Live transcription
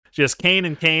Just Kane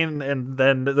and Kane, and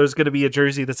then there's going to be a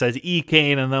jersey that says E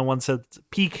Kane, and then one says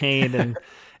P Kane, and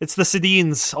it's the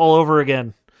Sedins all over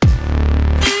again.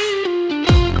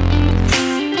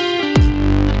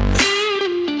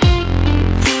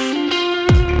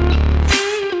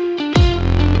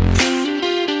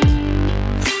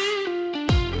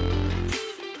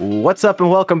 What's up,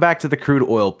 and welcome back to the Crude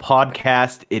Oil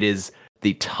Podcast. It is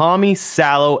the Tommy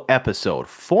Salo episode.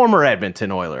 Former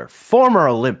Edmonton Oiler, former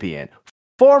Olympian,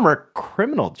 former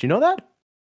criminal. Did you know that?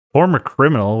 Former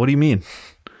criminal? What do you mean?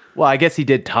 Well, I guess he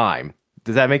did time.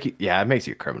 Does that make you? Yeah, it makes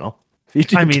you a criminal. If you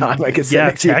did time, I guess yeah,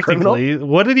 that makes you a criminal.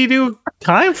 What did he do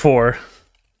time for?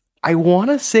 I want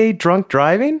to say drunk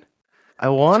driving.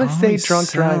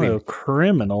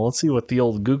 Criminal. Let's see what the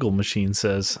old Google machine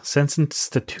says.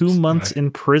 Sentenced to 2 months in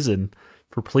prison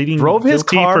for pleading Drove his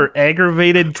guilty car for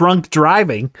aggravated drunk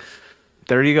driving.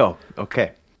 There you go.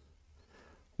 Okay.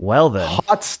 Well then.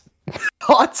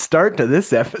 Hot start to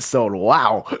this episode.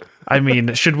 Wow. I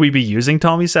mean, should we be using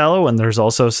Tommy Salo? And there's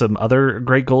also some other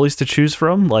great goalies to choose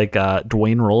from, like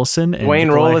Dwayne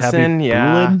Rollison.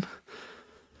 Yeah.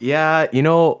 Yeah, you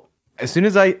know, as soon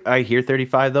as I hear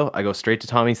 35, though, I go straight to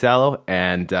Tommy Salo.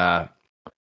 And, I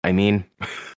mean,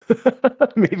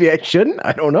 maybe I shouldn't.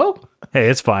 I don't know. Hey,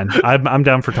 it's fine. I'm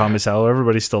down for Tommy Salo.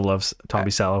 Everybody still loves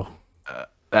Tommy Salo.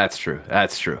 That's true.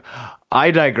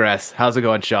 I digress. How's it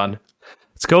going, Sean?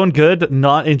 It's going good.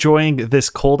 Not enjoying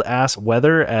this cold ass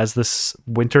weather, as this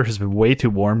winter has been way too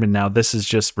warm, and now this is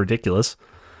just ridiculous.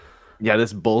 Yeah,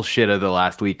 this bullshit of the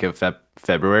last week of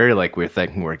February, like we're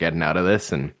thinking we're getting out of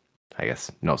this, and I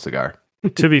guess no cigar.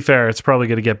 To be fair, it's probably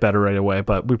going to get better right away,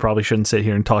 but we probably shouldn't sit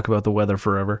here and talk about the weather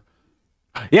forever.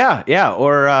 Yeah,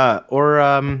 or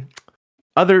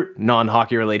other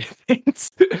non-hockey related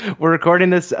things. We're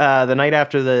recording this the night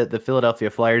after the Philadelphia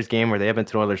Flyers game, where the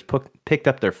Edmonton Oilers picked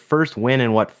up their first win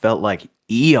in what felt like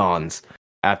eons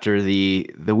after the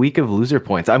week of loser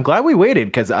points. I'm glad we waited,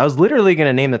 because I was literally going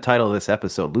to name the title of this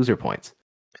episode Loser Points.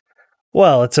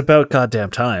 Well, it's about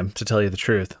goddamn time, to tell you the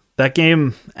truth. That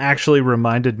game actually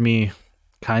reminded me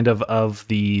kind of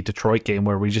the Detroit game,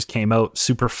 where we just came out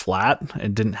super flat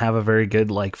and didn't have a very good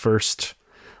first,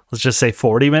 let's just say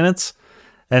 40 minutes.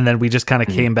 And then we just kind of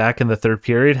came back in the third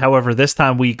period. However, this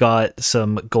time we got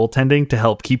some goaltending to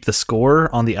help keep the score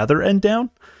on the other end down.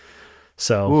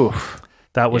 So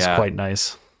that was quite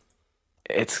nice.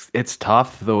 It's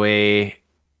tough the way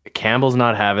Campbell's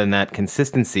not having that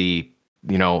consistency,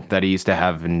 that he used to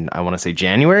have in, I want to say,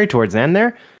 January towards the end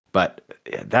there. But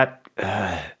that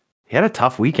he had a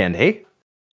tough weekend, hey?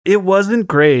 It wasn't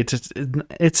great.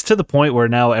 It's to the point where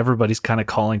now everybody's kind of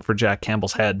calling for Jack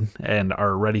Campbell's head and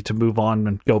are ready to move on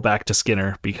and go back to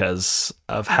Skinner because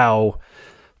of how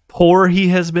poor he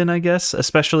has been, I guess,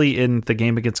 especially in the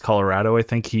game against Colorado. I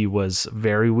think he was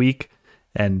very weak.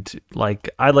 And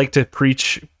I like to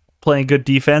preach playing good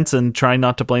defense and try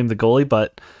not to blame the goalie,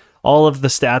 but all of the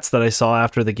stats that I saw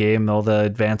after the game, all the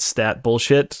advanced stat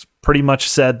bullshit, pretty much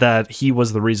said that he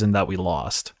was the reason that we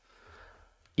lost.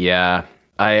 Yeah.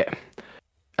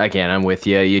 I'm with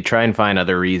you. You try and find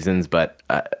other reasons, but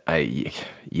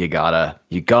you gotta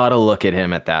look at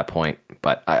him at that point.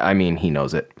 But I mean, he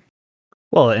knows it.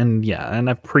 Well, and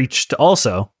I've preached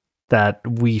also that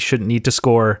we shouldn't need to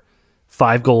score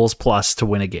 5 goals plus to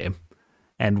win a game.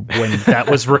 And when that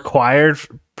was required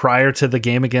prior to the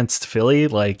game against Philly,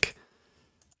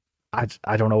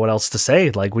 I don't know what else to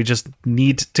say. We just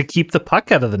need to keep the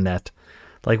puck out of the net.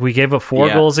 We gave up 4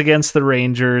 goals against the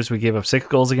Rangers. We gave up 6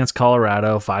 goals against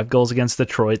Colorado, 5 goals against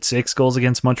Detroit, 6 goals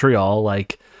against Montreal.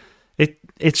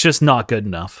 It's just not good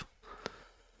enough.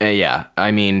 Yeah. I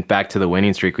mean, back to the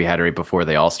winning streak we had right before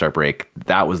the All-Star break.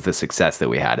 That was the success that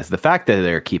we had, is the fact that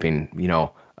they're keeping,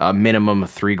 a minimum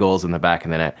of 3 goals in the back of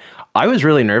the net. I was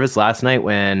really nervous last night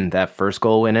when that first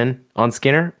goal went in on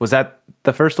Skinner. Was that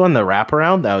the first one, the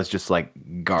wraparound? That was just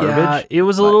garbage. Yeah, it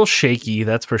was a little shaky,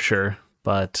 that's for sure.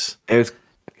 But it was.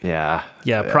 Yeah.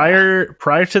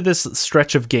 Prior to this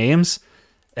stretch of games,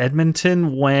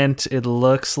 Edmonton went, it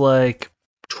looks like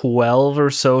 12 or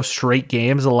so straight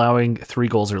games allowing 3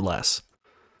 goals or less.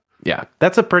 Yeah,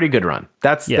 that's a pretty good run.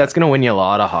 That's going to win you a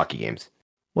lot of hockey games.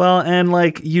 Well, and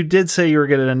you did say you were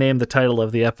going to name the title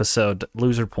of the episode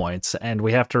Loser Points, and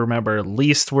we have to remember, at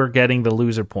least we're getting the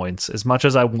loser points. As much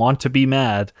as I want to be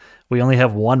mad, we only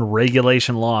have 1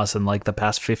 regulation loss in the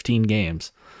past 15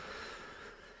 games.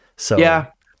 So yeah.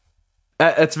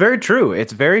 It's very true.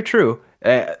 It's very true.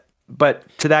 But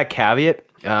to that caveat,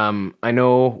 I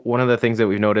know one of the things that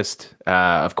we've noticed,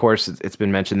 of course, it's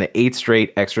been mentioned, the 8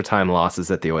 straight extra time losses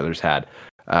that the Oilers had.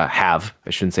 I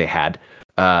shouldn't say had.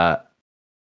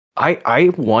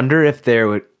 I wonder if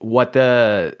what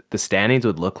the standings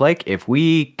would look like if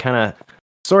we kind of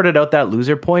sorted out that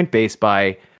loser point based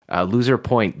by loser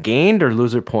point gained or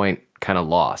loser point kind of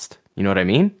lost. You know what I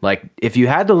mean? Like if you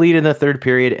had the lead in the third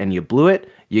period and you blew it,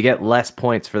 you get less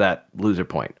points for that loser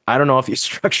point. I don't know if you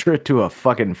structure it to a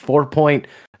fucking 4-point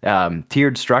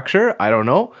tiered structure. I don't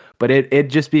know, but it'd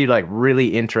just be like really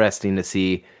interesting to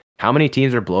see how many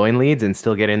teams are blowing leads and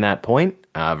still getting that point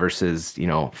versus,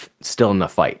 still in the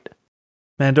fight.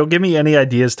 Man, don't give me any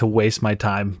ideas to waste my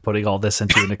time putting all this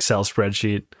into an Excel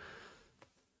spreadsheet.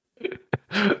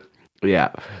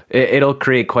 Yeah, it'll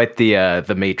create quite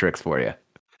the matrix for you.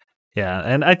 Yeah,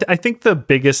 and I think the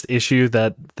biggest issue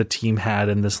that the team had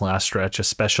in this last stretch,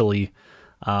 especially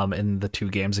in the 2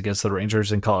 games against the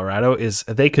Rangers in Colorado, is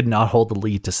they could not hold the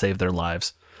lead to save their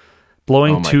lives.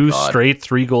 Blowing 2 straight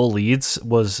 3-goal leads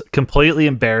was completely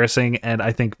embarrassing, and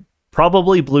I think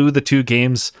probably blew the 2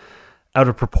 games out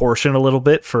of proportion a little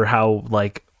bit for how,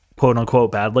 like, quote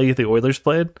unquote badly the Oilers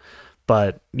played.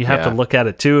 But you have to look at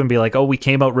it too and be like, oh, we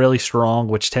came out really strong,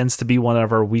 which tends to be one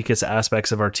of our weakest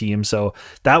aspects of our team. So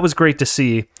that was great to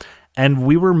see. And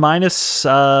we were minus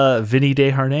Vinny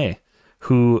Desharnais,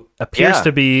 who appears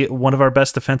to be one of our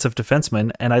best defensive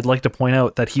defensemen. And I'd like to point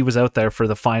out that he was out there for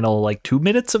the final 2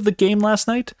 minutes of the game last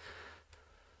night.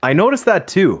 I noticed that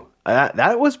too.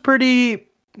 That was pretty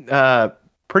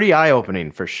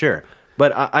eye-opening for sure.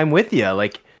 But I'm with you.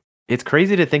 Like, it's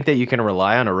crazy to think that you can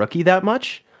rely on a rookie that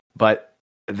much. But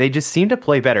they just seem to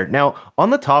play better. Now, on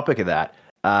the topic of that,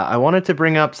 I wanted to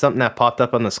bring up something that popped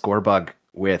up on the scorebug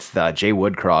with Jay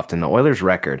Woodcroft and the Oilers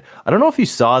record. I don't know if you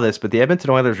saw this, but the Edmonton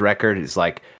Oilers record is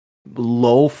like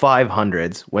low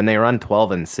 500s when they run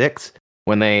 12-6.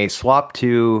 When they swap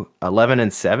to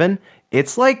 11-7,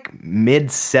 it's like mid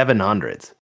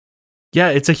 700s. Yeah,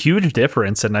 it's a huge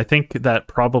difference, and I think that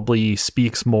probably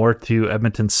speaks more to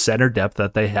Edmonton's center depth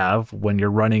that they have when you're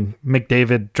running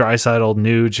McDavid, Draisaitl,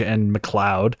 Nuge, and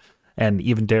McLeod, and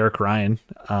even Derek Ryan.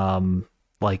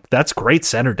 That's great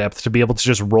center depth to be able to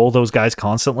just roll those guys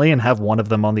constantly and have one of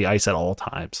them on the ice at all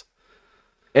times.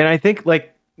 And I think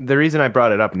the reason I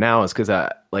brought it up now is because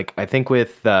I think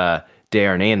with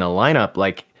Desharnais in the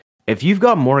lineup, if you've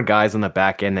got more guys on the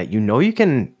back end that you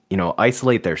can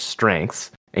isolate their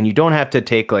strengths. And you don't have to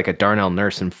take a Darnell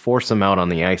Nurse and force them out on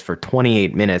the ice for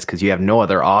 28 minutes because you have no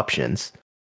other options.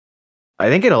 I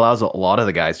think it allows a lot of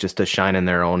the guys just to shine in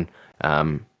their own,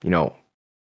 in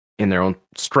their own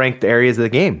strength areas of the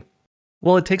game.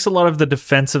 Well, it takes a lot of the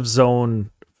defensive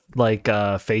zone,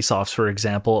 face-offs, for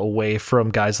example, away from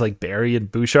guys like Barrie and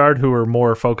Bouchard, who are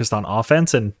more focused on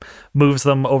offense, and moves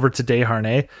them over to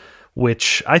Desharnais,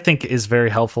 which I think is very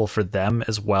helpful for them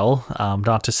as well.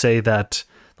 Not to say that...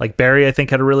 Barrie, I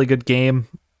think, had a really good game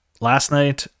last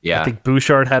night. Yeah. I think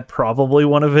Bouchard had probably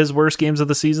one of his worst games of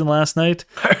the season last night.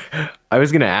 I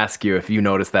was going to ask you if you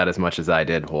noticed that as much as I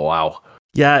did. Wow.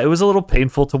 Yeah, it was a little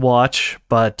painful to watch,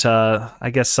 but I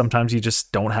guess sometimes you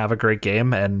just don't have a great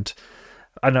game. And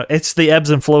I don't know, it's the ebbs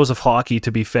and flows of hockey,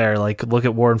 to be fair. Look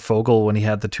at Warren Fogle when he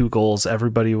had the 2 goals.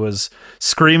 Everybody was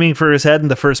screaming for his head in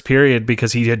the first period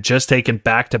because he had just taken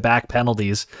back-to-back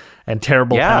penalties and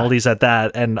terrible penalties at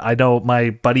that. And I know my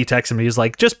buddy texted me, he's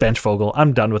like, just bench Fogle.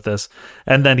 I'm done with this.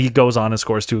 And then he goes on and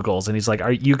scores 2 goals. And he's like,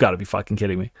 you got to be fucking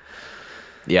kidding me.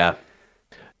 Yeah.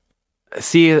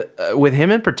 See, with him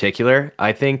in particular,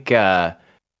 I think I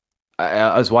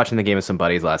was watching the game with some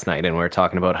buddies last night, and we were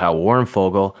talking about how Warren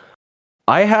Fogle...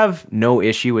 I have no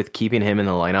issue with keeping him in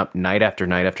the lineup night after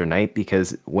night after night,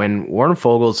 because when Warren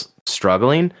Fogel's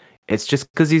struggling, it's just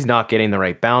because he's not getting the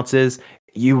right bounces.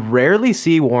 You rarely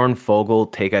see Warren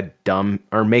Fogle make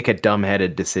a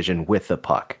dumb-headed decision with the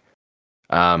puck.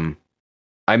 I'm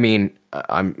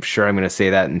sure I'm going to say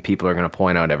that and people are going to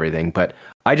point out everything, but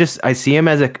I see him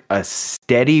as a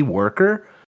steady worker.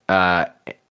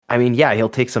 He'll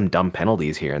take some dumb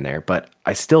penalties here and there, but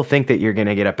I still think that you're going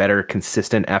to get a better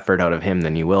consistent effort out of him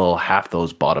than you will half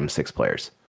those bottom 6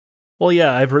 players. Well,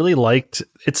 yeah, I've really liked...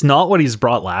 It's not what he's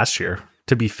brought last year,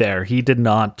 to be fair. He did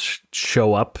not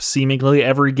show up seemingly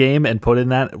every game and put in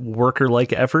that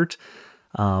worker-like effort.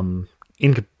 In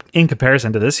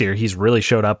comparison to this year, he's really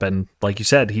showed up, and like you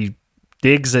said, he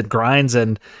digs and grinds,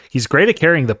 and he's great at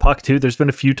carrying the puck too. There's been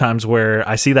a few times where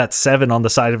I see that 7 on the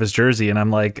side of his jersey, and I'm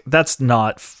like, that's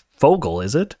not Fogle,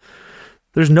 is it?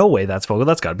 There's no way that's Fogle.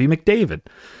 That's got to be McDavid.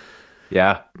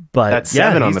 Yeah, but that's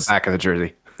 7 on the back of the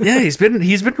jersey. Yeah, he's been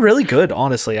really good.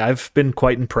 Honestly, I've been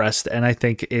quite impressed, and I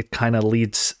think it kind of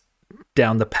leads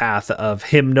down the path of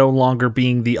him no longer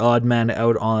being the odd man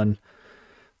out on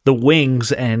the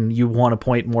wings, and you want to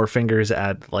point more fingers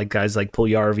at guys like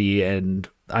Puljujarvi and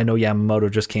I know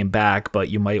Yamamoto just came back, but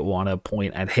you might want to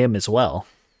point at him as well.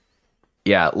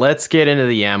 Yeah, let's get into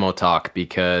the Yamo talk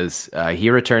because he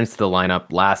returns to the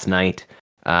lineup last night.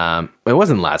 It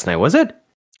wasn't last night, was it?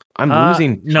 I'm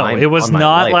losing No, time it was on my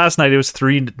not life. last night. It was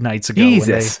 3 nights ago.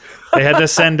 Jesus. When they had to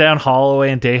send down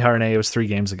Holloway and Desharnais. It was 3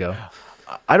 games ago.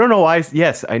 I don't know why.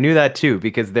 Yes, I knew that too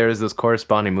because there's those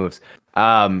corresponding moves.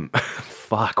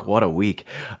 Fuck, what a week.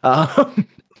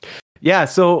 Yeah,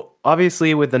 so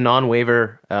obviously with the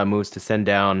non-waiver moves to send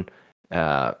down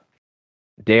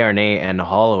Desharnais and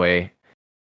Holloway,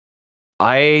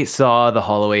 I saw the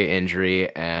Holloway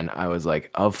injury and I was like,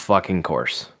 of fucking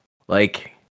course.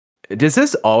 Like, does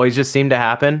this always just seem to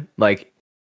happen? Like,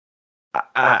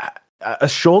 a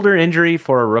shoulder injury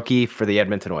for a rookie for the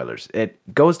Edmonton Oilers. It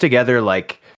goes together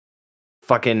like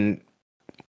fucking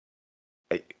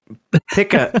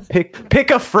pick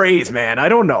a phrase, man. I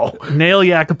don't know. Nail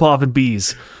Yakupov and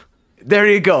bees. There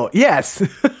you go. Yes.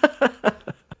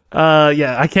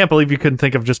 Yeah, I can't believe you couldn't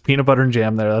think of just peanut butter and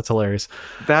jam there. That's hilarious.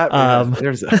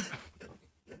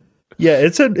 Yeah,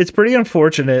 it's pretty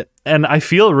unfortunate, and I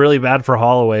feel really bad for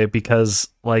Holloway because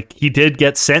like he did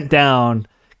get sent down,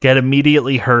 get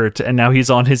immediately hurt, and now he's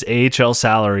on his AHL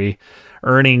salary,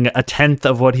 earning a tenth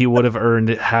of what he would have earned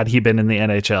had he been in the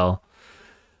NHL,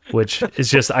 which is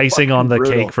just icing on the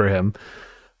cake for him.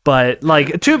 But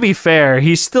like, to be fair,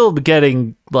 he's still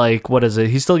getting like, what is it?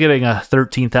 He's still getting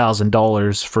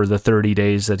 $13,000 for the 30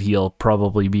 days that he'll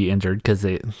probably be injured because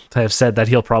they have said that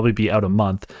he'll probably be out a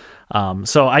month.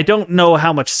 So I don't know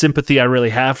how much sympathy I really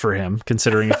have for him,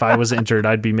 considering if I was injured,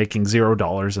 I'd be making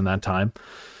 $0 in that time.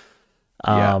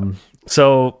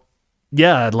 So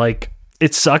yeah, like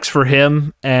it sucks for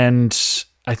him. And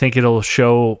I think it'll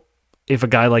show if a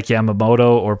guy like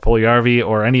Yamamoto or Puljujarvi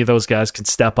or any of those guys can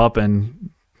step up and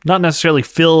not necessarily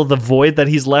fill the void that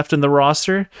he's left in the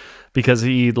roster, because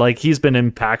he's been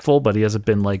impactful, but he hasn't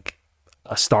been like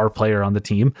a star player on the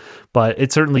team. But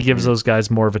it certainly gives those guys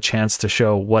more of a chance to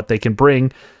show what they can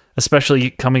bring,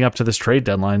 especially coming up to this trade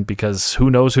deadline, because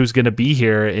who knows who's going to be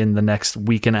here in the next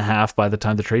week and a half by the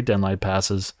time the trade deadline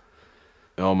passes.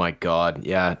 Oh my God.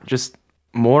 Yeah. Just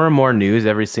more and more news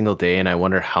every single day. And I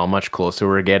wonder how much closer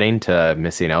we're getting to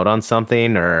missing out on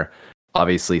something, or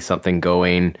obviously something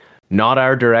going not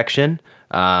our direction.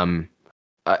 Can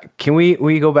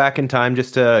we go back in time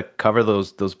just to cover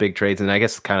those big trades, and I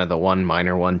guess kind of the one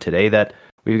minor one today that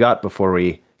we've got before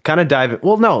we kind of dive in?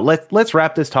 Well, no, let's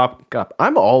wrap this topic up.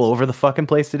 I'm all over the fucking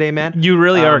place today, man. You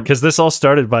really are, because this all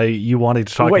started by you wanting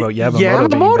to talk about Yamamoto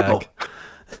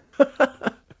being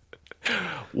back.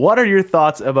 What are your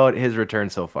thoughts about his return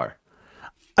so far?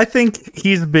 I think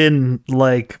he's been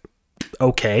like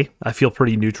okay. I feel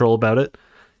pretty neutral about it.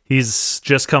 He's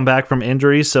just come back from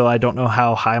injury, so I don't know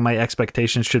how high my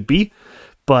expectations should be,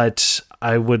 but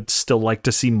I would still like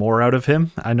to see more out of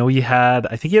him. I know I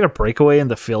think he had a breakaway in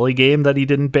the Philly game that he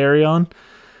didn't bury on.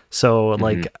 So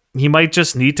like he might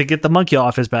just need to get the monkey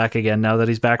off his back again now that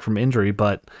he's back from injury,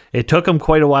 but it took him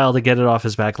quite a while to get it off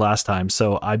his back last time.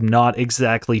 So I'm not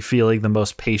exactly feeling the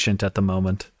most patient at the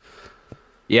moment.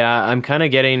 Yeah, I'm kind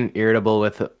of getting irritable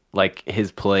with like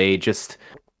his play. Just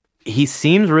he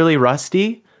seems really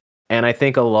rusty. And I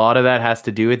think a lot of that has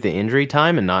to do with the injury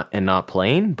time and not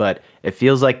playing. But it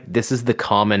feels like this is the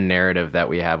common narrative that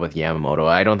we have with Yamamoto.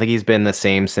 I don't think he's been the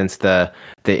same since the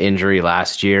injury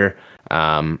last year.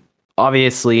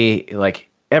 Obviously, like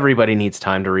everybody needs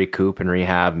time to recoup and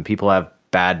rehab, and people have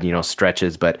bad,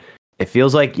 stretches. But it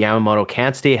feels like Yamamoto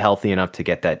can't stay healthy enough to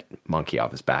get that monkey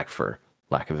off his back, for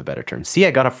lack of a better term. See,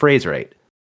 I got a phrase right.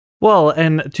 Well,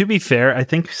 and to be fair, I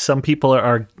think some people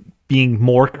are being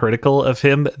more critical of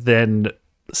him than,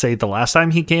 say, the last time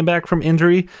he came back from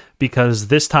injury, because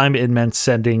this time it meant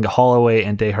sending Holloway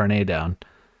and Desharnais down.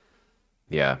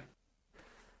 Yeah.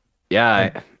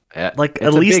 At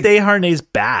least Desharnais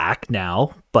back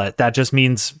now, but that just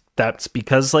means that's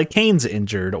because like Kane's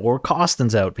injured or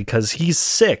Costin's out because he's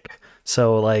sick.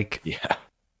 So like, yeah,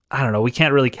 I don't know. We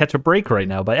can't really catch a break right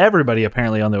now, but everybody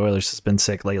apparently on the Oilers has been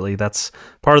sick lately. That's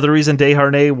part of the reason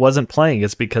Desharnais wasn't playing.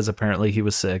 It's because apparently he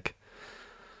was sick.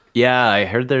 Yeah, I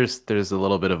heard there's a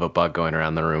little bit of a bug going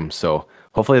around the room, so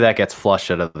hopefully that gets flushed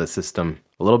out of the system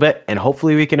a little bit, and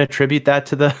hopefully we can attribute that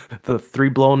to the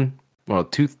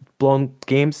two blown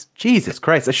games. Jesus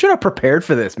Christ, I should have prepared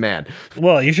for this, man.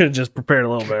 Well, you should have just prepared a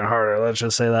little bit harder. Let's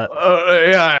just say that.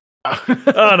 Yeah.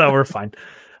 Oh no, we're fine.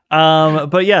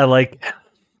 But yeah, like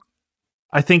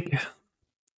I think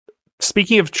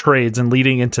speaking of trades and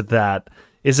leading into that,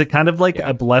 is it kind of like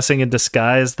a blessing in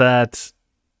disguise that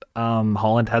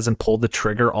Holland hasn't pulled the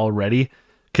trigger already?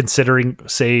 considering,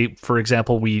 say, for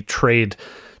example, we traded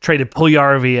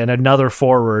Puljujarvi and another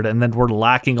forward, and then we're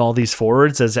lacking all these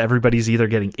forwards as everybody's either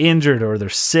getting injured or they're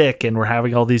sick, and we're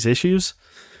having all these issues?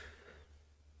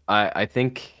 I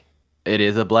think it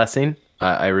is a blessing.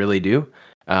 I really do.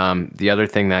 The other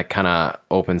thing that kind of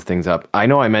opens things up, I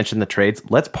know I mentioned the trades.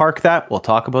 Let's park that. We'll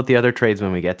talk about the other trades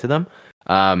when we get to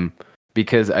them.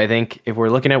 Because I think if we're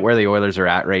looking at where the Oilers are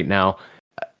at right now,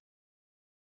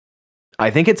 I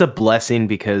think it's a blessing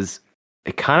because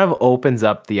it kind of opens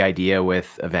up the idea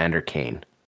with Evander Kane.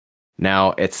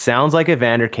 Now, it sounds like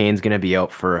Evander Kane's going to be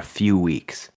out for a few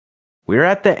weeks. We're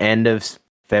at the end of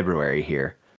February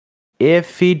here.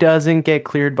 If he doesn't get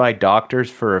cleared by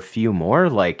doctors for a few more,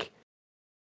 like,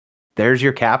 there's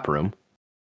your cap room.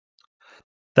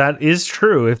 That is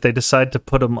true if they decide to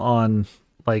put him on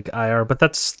like IR, but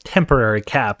that's temporary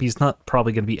cap. He's not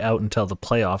probably going to be out until the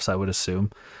playoffs, I would assume.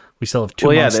 We still have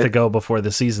 2 months to go before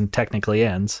the season technically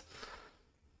ends.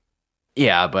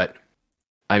 Yeah, but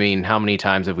I mean, how many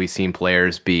times have we seen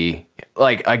players be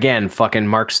like, again, fucking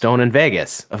Mark Stone in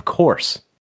Vegas? Of course.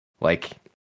 Like,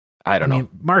 I know.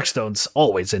 Mark Stone's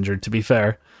always injured, to be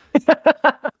fair.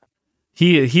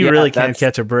 He really can't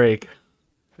catch a break.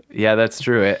 Yeah, that's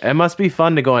true. It must be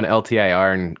fun to go on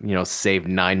LTIR and, save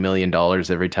 $9 million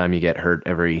every time you get hurt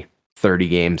every 30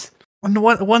 games. And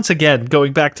once again,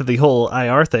 going back to the whole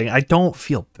IR thing, I don't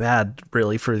feel bad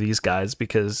really for these guys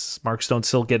because Mark Stone's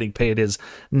still getting paid his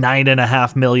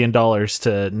 $9.5 million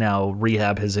to now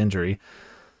rehab his injury.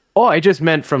 Oh, I just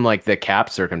meant from like the cap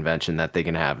circumvention that they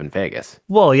can have in Vegas.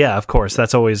 Well, yeah, of course.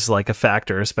 That's always like a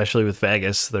factor, especially with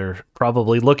Vegas. They're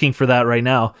probably looking for that right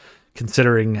now,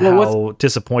 considering how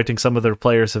disappointing some of their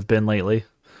players have been lately.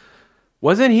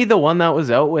 Wasn't he the one that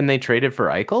was out when they traded for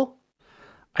Eichel?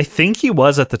 I think he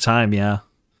was at the time, yeah.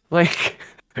 Like,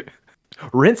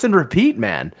 rinse and repeat,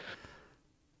 man.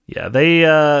 Yeah,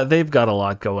 they've got a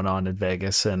lot going on in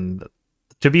Vegas, and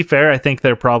to be fair, I think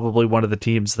they're probably one of the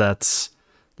teams that's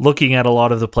looking at a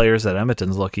lot of the players that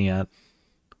Edmonton's looking at.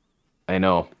 I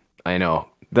know.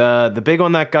 The big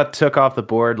one that got took off the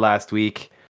board last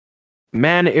week,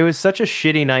 man, it was such a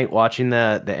shitty night watching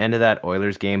the end of that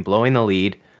Oilers game, blowing the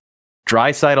lead.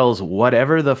 Draisaitl's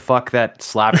whatever the fuck that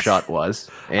slap shot was.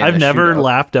 I've never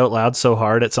laughed out loud so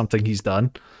hard at something he's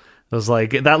done. It was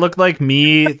like, that looked like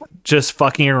me just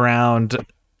fucking around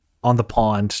on the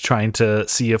pond trying to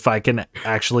see if I can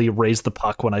actually raise the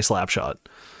puck when I slap shot.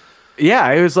 Yeah,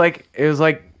 it was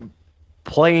like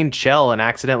playing Chell and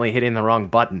accidentally hitting the wrong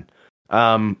button.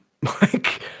 And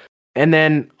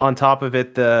then on top of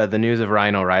it, the news of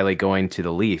Ryan O'Reilly going to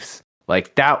the Leafs.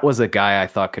 Like, that was a guy I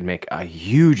thought could make a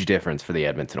huge difference for the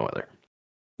Edmonton Oilers.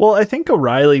 Well, I think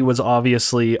O'Reilly was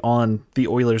obviously on the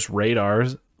Oilers'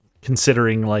 radars,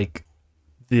 considering like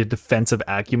the defensive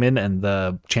acumen and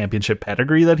the championship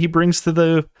pedigree that he brings to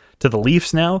the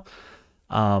Leafs now.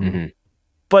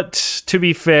 But to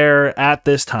be fair, at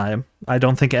this time, I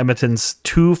don't think Edmonton's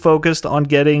too focused on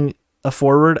getting a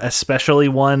forward, especially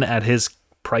one at his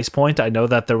price point. I know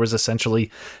that there was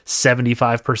essentially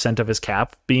 75% of his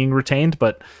cap being retained,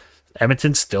 but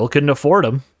Edmonton still couldn't afford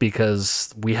him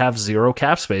because we have zero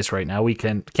cap space right now. We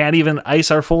can't even ice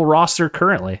our full roster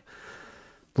currently,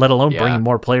 let alone bringing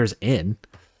more players in.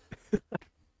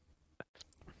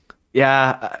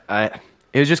 Yeah,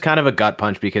 it was just kind of a gut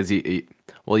punch because you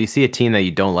see a team that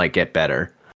you don't like get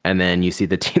better, and then you see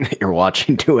the team that you're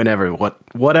watching do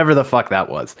whatever the fuck that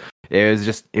was.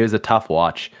 It was a tough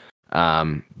watch.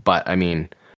 But I mean,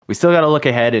 we still got to look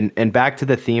ahead and back to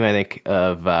the theme, I think,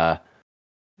 of, a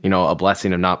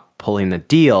blessing of not pulling the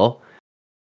deal.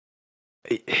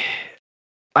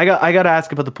 I got to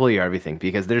ask about the Puljujarvi thing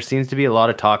because there seems to be a lot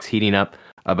of talks heating up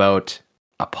about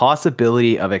a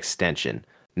possibility of extension.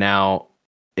 Now,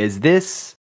 is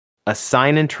this a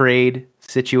sign and trade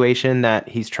situation that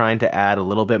he's trying to add a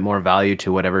little bit more value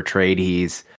to whatever trade he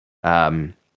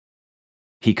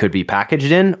could be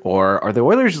packaged in, or are the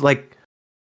Oilers like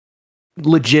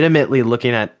legitimately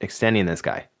looking at extending this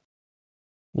guy?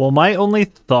 Well, my only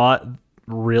thought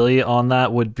really on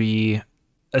that would be,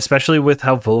 especially with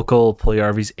how vocal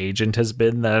Puljujarvi's agent has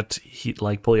been, that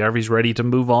Puljujarvi's ready to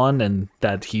move on and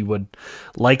that he would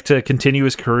like to continue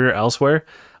his career elsewhere.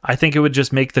 I think it would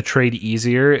just make the trade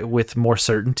easier with more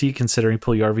certainty, considering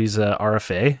Puljujarvi's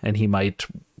RFA, and he might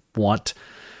want,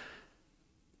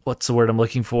 what's the word I'm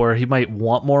looking for? He might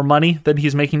want more money than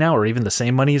he's making now, or even the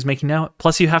same money he's making now.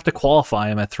 Plus, you have to qualify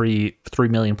him at $3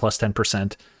 million plus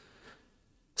 10%.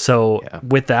 So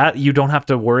with that, you don't have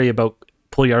to worry about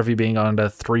Puljujarvi being on a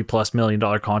 $3+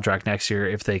 million contract next year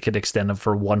if they could extend him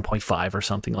for 1.5 or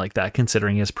something like that,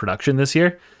 considering his production this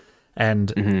year.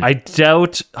 And I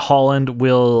doubt Holland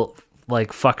will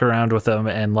like fuck around with him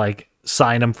and like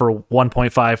sign him for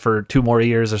 1.5 for 2 more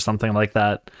years or something like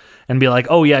that, and be like,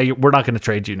 oh yeah, we're not going to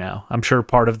trade you now. I'm sure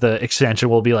part of the extension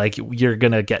will be like, you're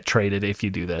going to get traded if you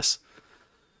do this.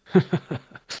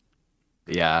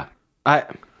 Yeah, I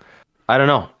don't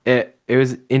know. It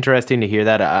was interesting to hear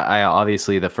that. I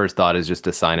obviously the first thought is just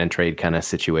a sign and trade kind of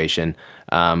situation.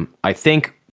 I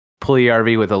think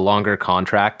Puljujarvi with a longer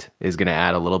contract is going to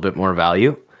add a little bit more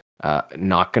value.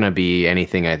 Not going to be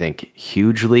anything, I think,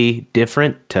 hugely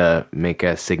different to make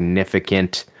a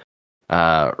significant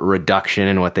reduction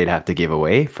in what they'd have to give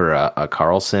away for a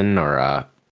Carlson or a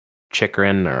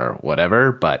Chikrin or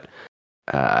whatever. But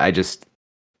I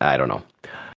don't know.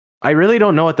 I really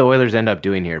don't know what the Oilers end up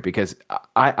doing here, because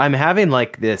I'm having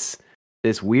like this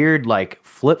weird like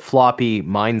flip-floppy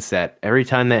mindset every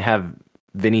time they have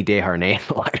Vinny Desharnais in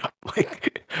the lineup.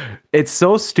 Like, it's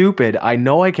so stupid. I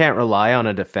know I can't rely on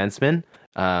a defenseman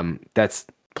that's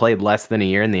played less than a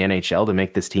year in the NHL to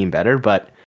make this team better, but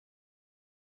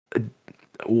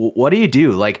what do you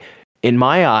do? Like, in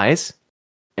my eyes,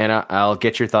 and I'll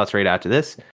get your thoughts right after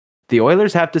this, the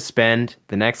Oilers have to spend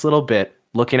the next little bit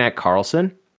looking at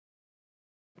Carlson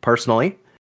personally.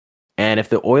 And if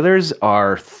the Oilers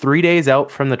are 3 days out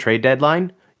from the trade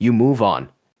deadline, you move on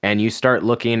and you start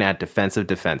looking at defensive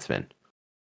defensemen.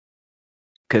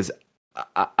 Because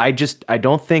I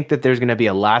don't think that there's going to be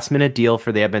a last minute deal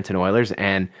for the Edmonton Oilers,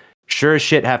 and sure as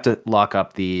shit have to lock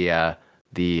up the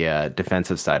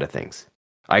defensive side of things.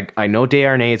 I know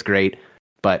Desharnais is great,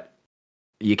 but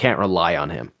you can't rely on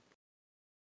him.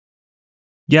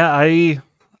 Yeah,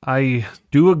 I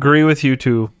do agree with you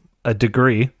to a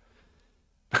degree.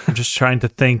 I'm just trying to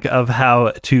think of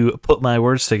how to put my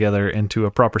words together into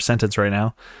a proper sentence right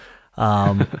now.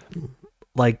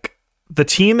 Like, the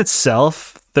team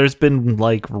itself, there's been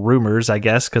like rumors, I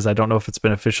guess, because I don't know if it's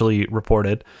been officially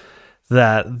reported,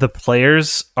 that the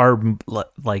players are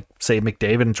like, say,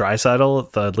 McDavid and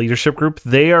Draisaitl, the leadership group,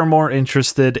 they are more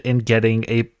interested in getting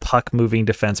a puck moving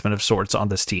defenseman of sorts on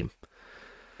this team.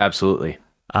 Absolutely.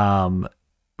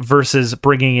 Versus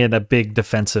bringing in a big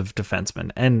defensive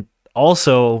defenseman. And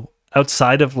also,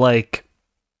 outside of like,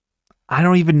 I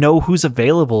don't even know who's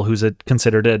available who's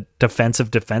considered a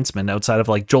defensive defenseman outside of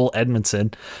like Joel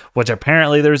Edmondson, which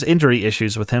apparently there's injury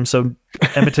issues with him, so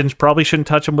Edmonton probably shouldn't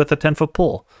touch him with a 10-foot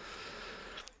pole.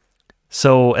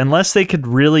 So unless they could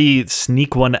really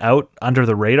sneak one out under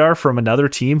the radar from another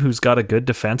team who's got a good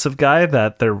defensive guy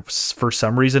that they're for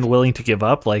some reason willing to give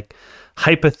up, like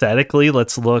hypothetically,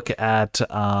 let's look at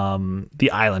the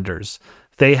Islanders.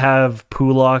 They have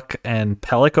Pulock and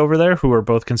Pelech over there, who are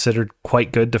both considered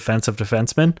quite good defensive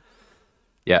defensemen.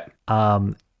 Yeah.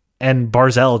 And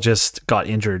Barzal just got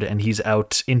injured and he's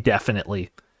out indefinitely.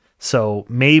 So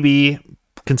maybe,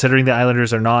 considering the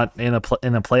Islanders are not in a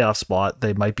playoff spot,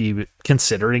 they might be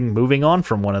considering moving on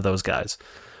from one of those guys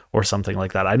or something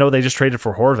like that. I know they just traded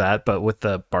for Horvat, but with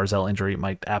the Barzal injury, it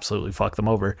might absolutely fuck them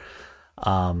over.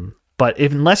 But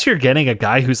unless you're getting a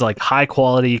guy who's like high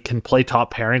quality, can play top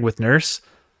pairing with Nurse,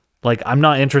 like, I'm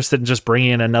not interested in just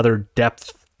bringing in another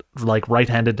depth, like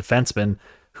right-handed defenseman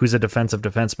who's a defensive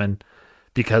defenseman,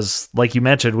 because like you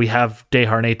mentioned, we have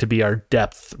Desharnais to be our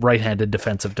depth right-handed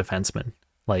defensive defenseman.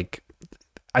 Like,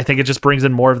 I think it just brings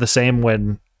in more of the same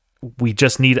when we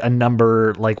just need a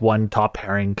number like one top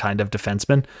pairing kind of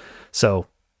defenseman. So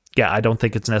yeah, I don't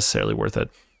think it's necessarily worth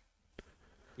it.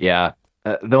 Yeah.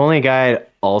 The only guy I'd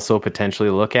also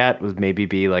potentially look at would maybe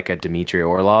be like a Dmitry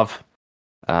Orlov.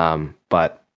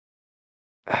 But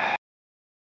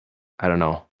I don't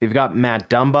know. You've got Matt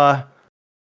Dumba.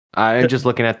 I'm just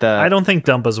looking at I don't think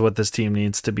Dumba's what this team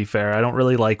needs, to be fair. I don't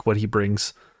really like what he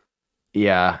brings.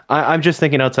 Yeah. I'm just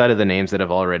thinking outside of the names that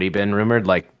have already been rumored,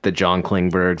 like the John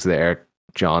Klingbergs, the Eric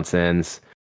Johnsons.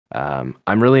 I'm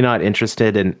really not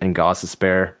interested in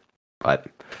Gossespierre, but...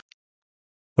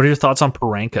 What are your thoughts on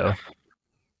Parenko?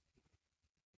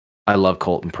 I love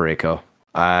Colton Parayko.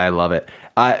 I love it.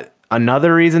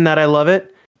 Another reason that I love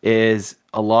it is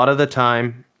a lot of the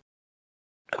time.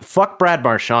 Fuck Brad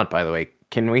Marchand, by the way.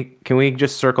 Can we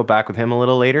just circle back with him a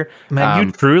little later? Man,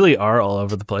 you truly are all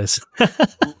over the place.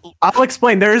 I'll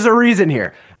explain. There is a reason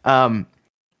here.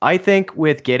 I think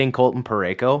with getting Colton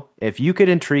Parayko, if you could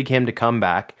intrigue him to come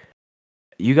back,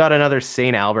 you got another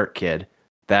St. Albert kid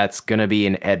that's gonna be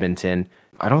in Edmonton.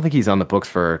 I don't think he's on the books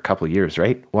for a couple of years,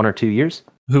 right? 1 or 2 years.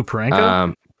 Who,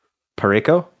 Parenko?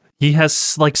 Parayko? He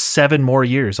has like 7 more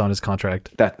years on his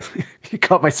contract. That you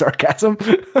caught my sarcasm?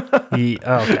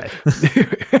 Okay.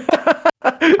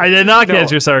 I did not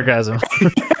get your sarcasm.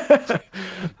 I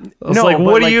was like,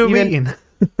 what do you mean?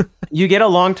 You get a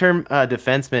long-term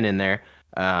defenseman in there,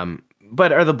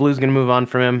 but are the Blues going to move on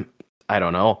from him? I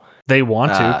don't know. They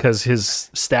want to because his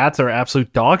stats are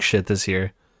absolute dog shit this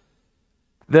year.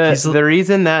 The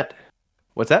reason that...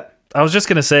 What's that? I was just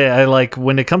going to say, I like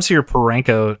when it comes to your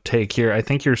Parenko take here, I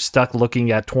think you're stuck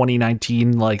looking at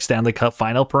 2019 like Stanley Cup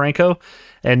final Parenko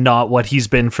and not what he's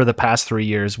been for the past 3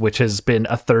 years, which has been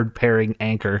a third pairing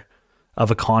anchor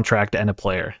of a contract and a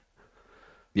player.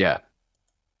 Yeah.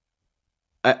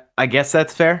 I guess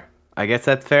that's fair. I'm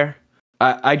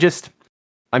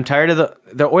tired of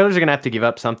the Oilers are going to have to give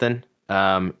up something.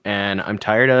 And I'm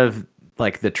tired of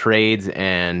like the trades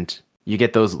and you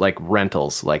get those like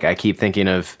rentals. Like I keep thinking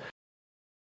of,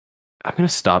 I'm going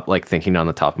to stop like thinking on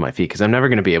the top of my feet because I'm never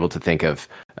going to be able to think of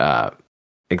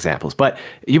examples. But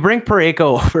you bring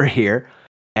Parayko over here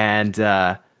and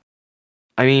I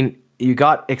mean, you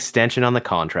got extension on the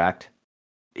contract.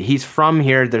 He's from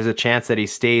here. There's a chance that he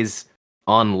stays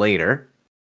on later.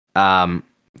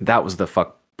 That was the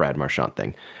fuck Brad Marchand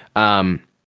thing.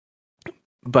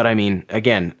 But I mean,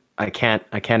 again, I can't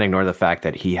ignore the fact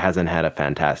that he hasn't had a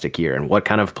fantastic year. And what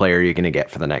kind of player are you going to get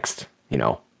for the next,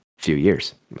 few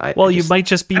years? You might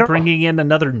just be bringing in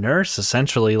another nurse,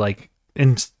 essentially. Like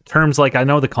in terms, like I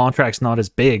know the contract's not as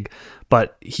big,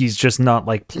 but he's just not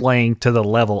like playing to the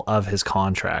level of his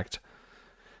contract.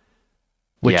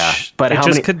 Which, yeah, but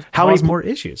how many more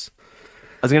issues?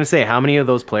 I was going to say, how many of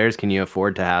those players can you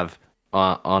afford to have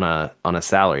on a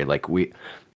salary? Like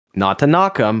not to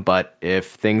knock them, but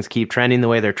if things keep trending the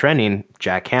way they're trending,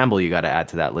 Jack Campbell, you got to add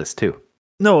to that list too.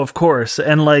 No, of course.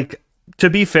 And like, to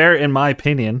be fair, in my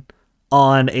opinion,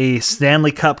 on a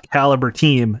Stanley Cup caliber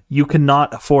team, you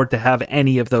cannot afford to have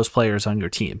any of those players on your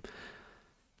team.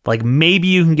 Like maybe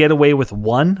you can get away with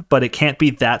one, but it can't be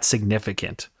that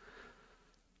significant.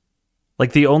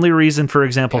 Like the only reason, for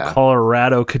example,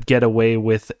 Colorado could get away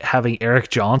with having Eric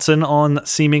Johnson on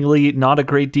seemingly not a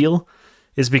great deal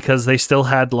is because they still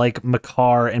had like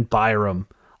Makar and Byram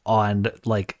on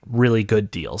like really good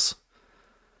deals.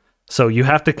 So you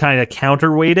have to kind of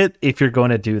counterweight it if you're going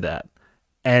to do that.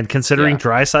 And considering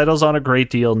Draisaitl's on a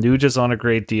great deal, Nuge's on a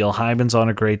great deal, Hyman's on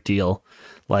a great deal,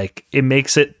 like it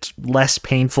makes it less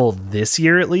painful this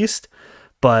year at least.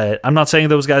 But I'm not saying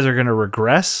those guys are going to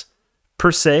regress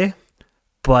per se.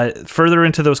 But further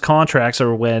into those contracts,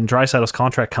 or when Draisaitl's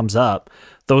contract comes up,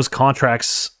 those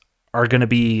contracts are going to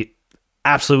be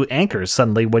absolute anchors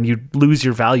suddenly when you lose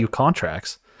your value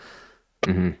contracts.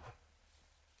 Mm-hmm.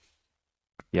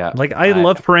 Yeah. Like I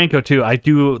love Parenko too. I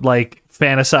do like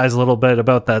fantasize a little bit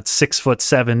about that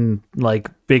 6'7" like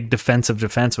big defensive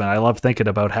defenseman. I love thinking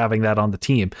about having that on the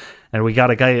team. And we got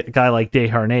a guy like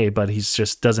Desharnais, but he's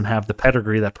just doesn't have the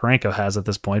pedigree that Parenko has at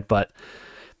this point. But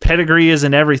pedigree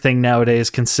isn't everything nowadays,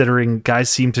 considering guys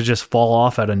seem to just fall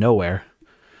off out of nowhere.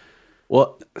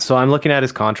 Well, so I'm looking at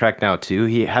his contract now too.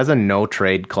 He has a no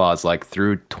trade clause like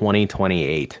through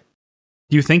 2028.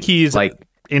 Do you think he's like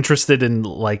interested in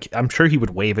like? I'm sure he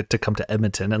would waive it to come to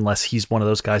Edmonton unless he's one of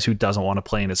those guys who doesn't want to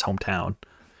play in his hometown.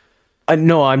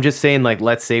 No, I'm just saying like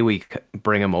let's say we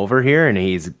bring him over here and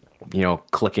he's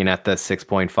clicking at the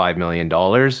 $6.5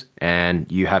 million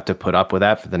and you have to put up with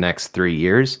that for the next 3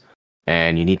 years.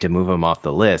 And you need to move him off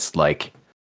the list, like,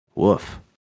 woof.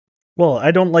 Well,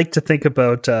 I don't like to think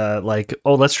about,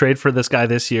 let's trade for this guy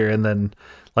this year. And then,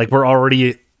 like, we're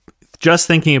already, just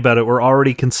thinking about it, we're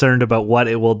already concerned about what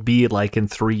it will be like in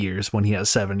 3 years when he has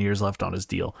 7 years left on his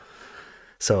deal.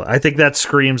 So I think that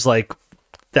screams like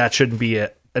that shouldn't be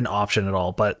an option at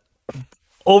all. But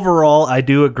overall, I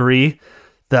do agree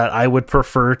that I would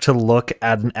prefer to look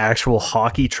at an actual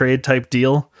hockey trade type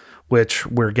deal, which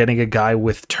we're getting a guy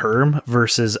with term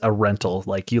versus a rental.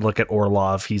 Like you look at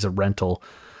Orlov, he's a rental.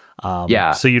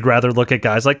 So you'd rather look at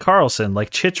guys like Karlsson, like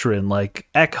Chychrun, like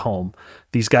Ekholm,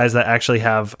 these guys that actually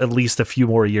have at least a few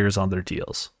more years on their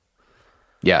deals.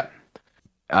 Yeah,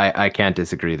 I can't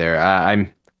disagree there.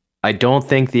 I don't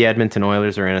think the Edmonton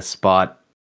Oilers are in a spot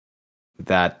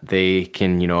that they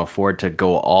can, afford to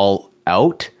go all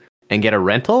out and get a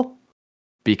rental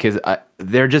because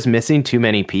they're just missing too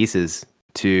many pieces.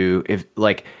 If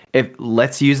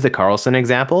let's use the Karlsson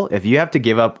example, if you have to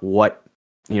give up what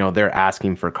they're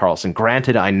asking for Karlsson,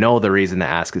 granted I know the reason the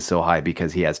ask is so high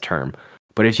because he has term,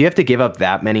 but if you have to give up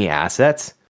that many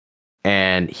assets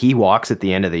and he walks at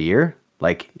the end of the year,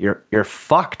 like you're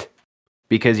fucked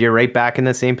because you're right back in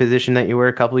the same position that you were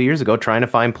a couple of years ago trying to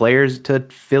find players to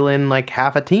fill in like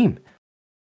half a team.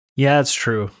 Yeah, it's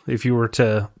true. If you were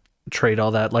to trade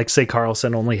all that, like say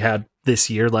Karlsson only had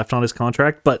this year left on his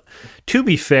contract, but to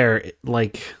be fair,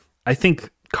 like I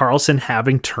think Karlsson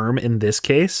having term in this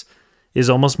case is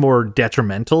almost more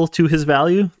detrimental to his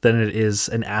value than it is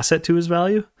an asset to his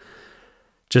value,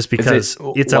 just because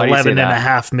it's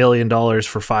 $11.5 million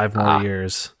for 5 more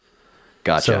years.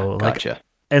 Gotcha. So, Gotcha.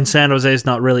 And San Jose is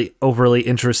not really overly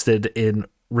interested in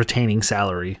retaining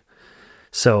salary.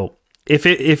 So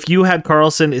if you had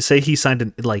Carlson, say he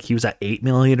signed he was at $8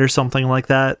 million or something like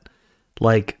that,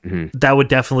 that would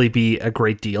definitely be a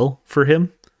great deal for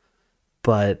him.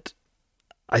 But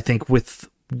I think with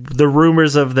the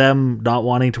rumors of them not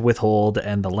wanting to withhold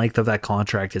and the length of that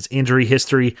contract, his injury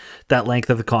history, that length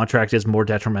of the contract is more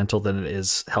detrimental than it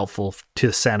is helpful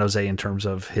to San Jose in terms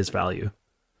of his value.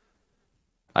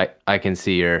 I can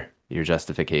see your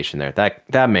justification there.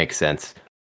 That makes sense.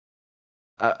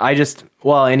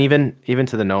 And even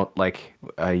to the note,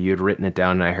 you'd written it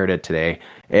down and I heard it today.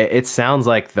 It sounds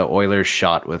like the Oilers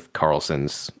shot with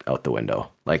Carlson's out the window.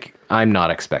 I'm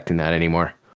not expecting that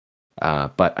anymore.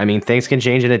 But I mean, things can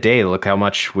change in a day. Look how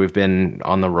much we've been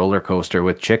on the roller coaster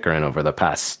with Chychrun over the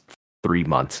past 3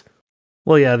 months.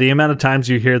 Well, yeah, the amount of times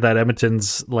you hear that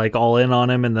Edmonton's all in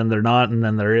on him and then they're not, and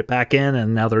then they're back in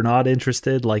and now they're not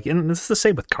interested. And it's the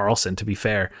same with Carlson, to be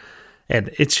fair.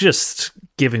 And it's just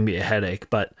giving me a headache.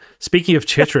 But speaking of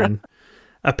Chychrun,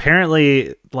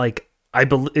 apparently,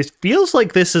 it feels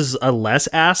like this is a less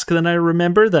ask than I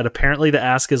remember. That apparently the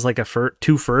ask is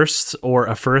two firsts or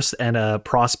a first and a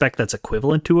prospect that's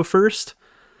equivalent to a first.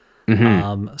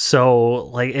 Mm-hmm.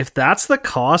 So if that's the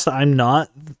cost, I'm not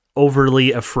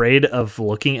overly afraid of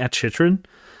looking at Chychrun.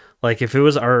 If it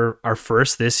was our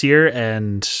first this year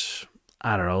and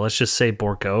I don't know, let's just say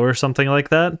Bourgault or something like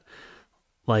that,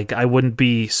 I wouldn't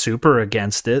be super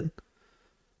against it.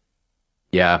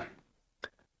 Yeah.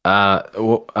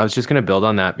 Well, I was just going to build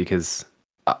on that because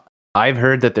I've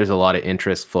heard that there's a lot of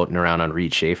interest floating around on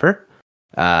Reed Schaefer.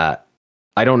 I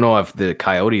don't know if the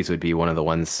Coyotes would be one of the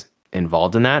ones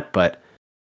involved in that, but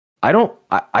I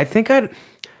think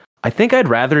I'd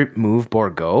rather move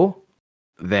Bourgault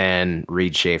than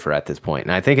Reed Schaefer at this point.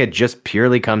 And I think it just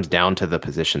purely comes down to the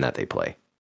position that they play.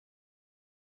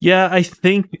 Yeah, I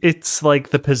think it's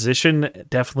the position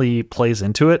definitely plays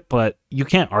into it, but you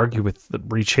can't argue with the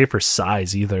Reed Schaefer's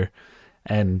size either.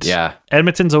 And yeah,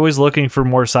 Edmonton's always looking for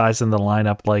more size in the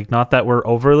lineup. Not that we're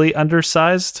overly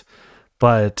undersized,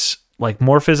 but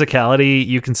more physicality.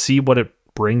 You can see what it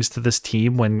brings to this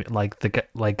team when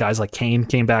guys like Kane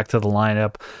came back to the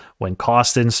lineup, when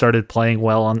Kostin started playing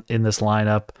well in this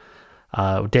lineup.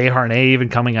 Desharnais even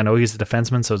coming. I know he's a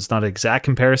defenseman, so it's not an exact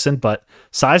comparison, but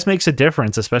size makes a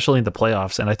difference, especially in the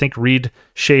playoffs. And I think Reed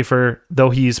Schaefer, though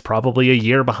he's probably a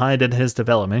year behind in his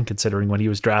development, considering when he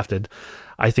was drafted,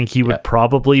 I think he would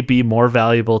probably be more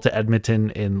valuable to Edmonton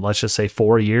in, let's just say,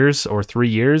 4 years or 3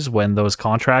 years when those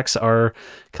contracts are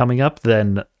coming up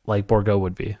than Bourgault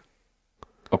would be.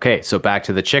 Okay, so back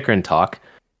to the Chychrun talk.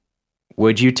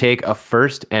 Would you take a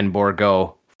first and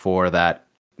Bourgault for that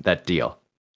deal?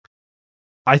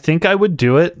 I think I would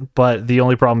do it, but the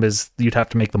only problem is you'd have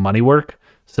to make the money work.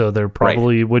 So there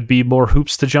probably would be more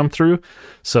hoops to jump through.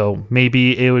 So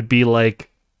maybe it would be let's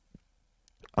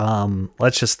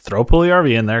just throw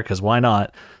Puljujarvi in there because why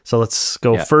not? So let's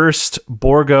go first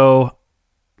Bourgault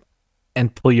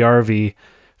and Puljujarvi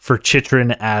for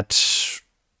Chychrun at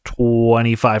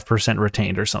 25%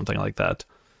 retained or something like that.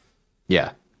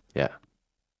 Yeah.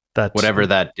 That's whatever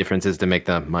that difference is to make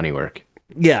the money work.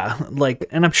 Yeah,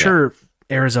 and I'm sure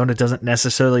Arizona doesn't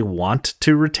necessarily want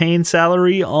to retain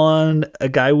salary on a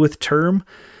guy with term,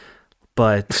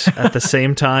 but at the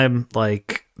same time,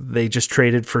 they just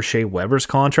traded for Shea Weber's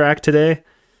contract today.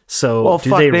 So do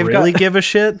they really give a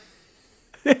shit?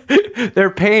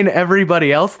 They're paying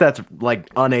everybody else that's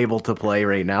unable to play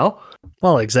right now.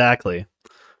 Well, exactly.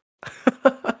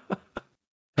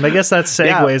 And I guess that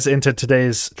segues into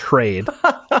today's trade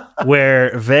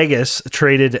where Vegas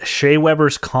traded Shea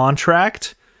Weber's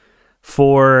contract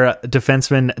for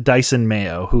defenseman Dyson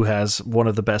Mayo, who has one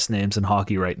of the best names in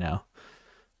hockey right now.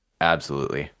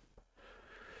 Absolutely.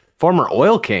 Former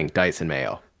Oil King Dyson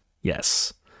Mayo.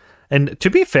 Yes. And to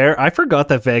be fair, I forgot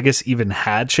that Vegas even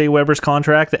had Shea Weber's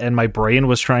contract, and my brain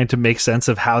was trying to make sense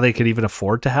of how they could even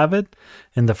afford to have it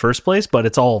in the first place, but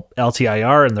it's all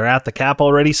LTIR and they're at the cap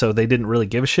already, so they didn't really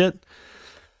give a shit.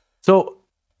 So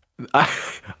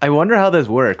I wonder how this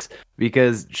works,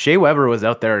 because Shea Weber was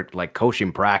out there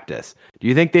coaching practice. Do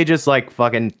you think they just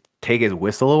fucking take his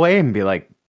whistle away and be like,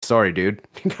 sorry, dude,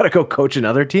 you gotta go coach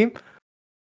another team?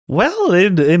 Well,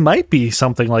 it might be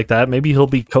something like that. Maybe he'll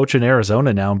be coaching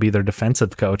Arizona now and be their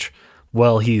defensive coach.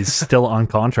 Well, he's still on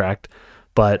contract,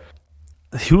 but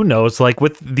who knows?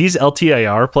 With these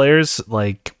LTIR players,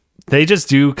 they just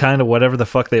do kind of whatever the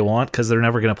fuck they want because they're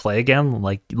never going to play again.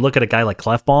 Look at a guy like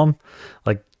Clefbaum.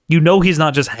 He's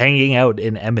not just hanging out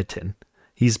in Edmonton.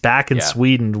 He's back in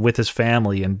Sweden with his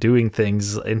family and doing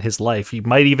things in his life. He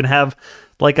might even have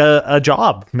like a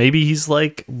job. Maybe he's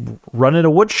like running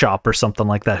a wood shop or something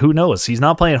like that. Who knows? He's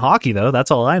not playing hockey though. That's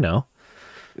all I know.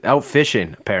 Out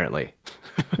fishing, apparently.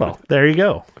 Well, there you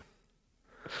go.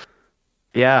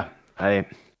 Yeah, I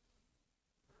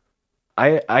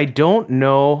don't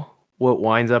know what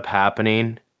winds up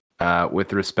happening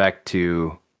with respect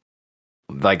to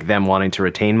like them wanting to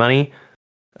retain money,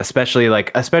 especially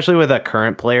with a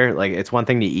current player. Like, it's one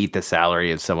thing to eat the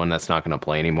salary of someone that's not going to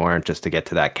play anymore just to get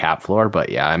to that cap floor. But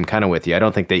yeah, I'm kind of with you. I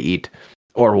don't think they eat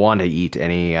or want to eat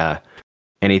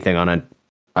anything on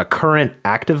a current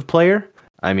active player.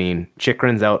 I mean,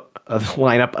 Chychrun's out of the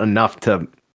lineup enough to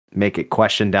make it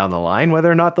question down the line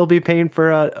whether or not they'll be paying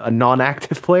for a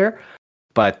non-active player.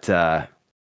 But I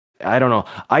don't know.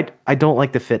 I don't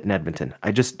like the fit in Edmonton.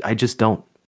 I just don't.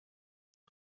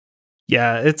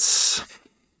 Yeah,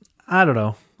 I don't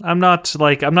know. I'm not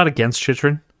against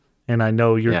Chychrun, and I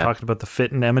know you're talking about the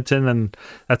fit in Edmonton, and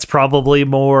that's probably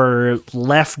more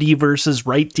lefty versus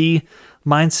righty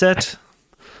mindset.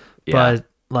 But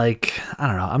like, I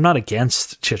don't know. I'm not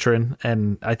against Chychrun,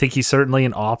 and I think he's certainly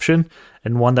an option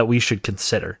and one that we should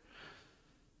consider.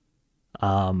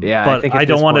 But I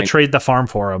don't want to trade the farm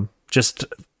for him just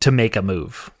to make a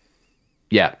move.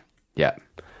 Yeah.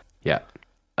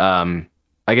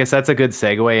 I guess that's a good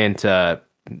segue into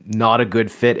not a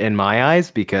good fit in my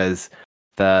eyes, because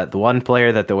the one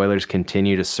player that the Oilers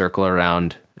continue to circle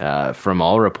around from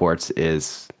all reports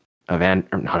is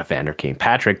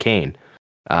Patrick Kane.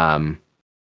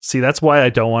 See, that's why I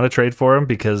don't want to trade for him,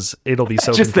 because it'll be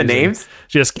so just confusing. The names,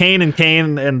 just Kane,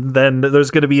 and then there's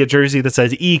going to be a jersey that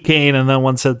says E Kane, and then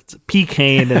one says P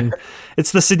Kane, and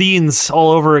it's the Sedins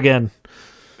all over again.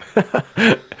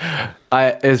 It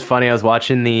was funny. I was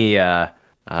watching the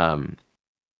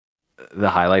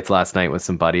highlights last night with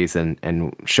some buddies,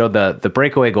 and showed the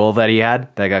breakaway goal that he had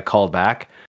that got called back.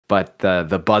 But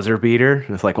the buzzer beater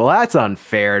was like, well, that's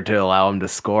unfair to allow him to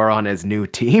score on his new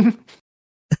team.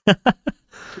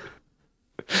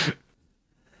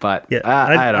 But yeah, I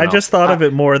don't know. I just thought of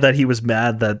it more that he was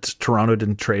mad that Toronto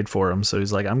didn't trade for him, so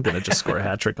he's like, I'm gonna just score a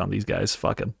hat trick on these guys.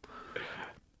 Fuck him.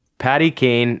 Patty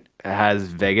Kane has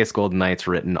Vegas Golden Knights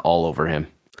written all over him.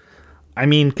 I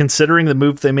mean, considering the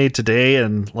move they made today,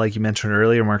 and like you mentioned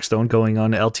earlier, Mark Stone going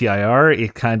on LTIR,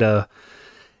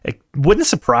 it wouldn't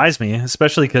surprise me,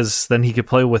 especially because then he could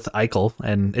play with Eichel,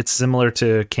 and it's similar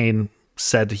to Kane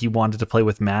said he wanted to play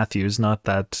with Matthews. Not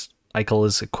that Eichel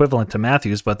is equivalent to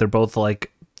Matthews, but they're both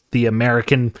like the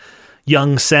American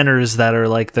young centers that are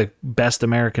like the best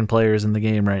American players in the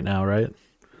game right now, right?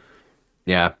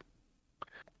 Yeah.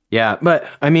 But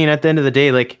I mean, at the end of the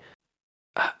day, like,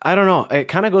 I don't know. It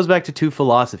kind of goes back to two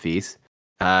philosophies.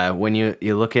 When you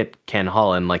look at Ken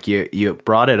Holland, like you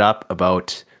brought it up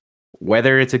about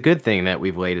whether it's a good thing that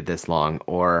we've waited this long,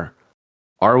 or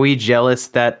are we jealous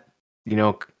that,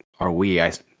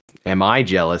 am I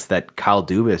jealous that Kyle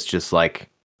Dubas just like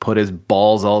put his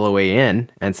balls all the way in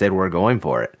and said, we're going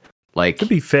for it? Like, to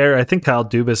be fair, I think Kyle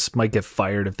Dubas might get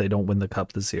fired if they don't win the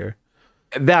cup this year.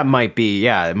 That might be,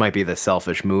 it might be the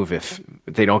selfish move if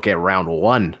they don't get round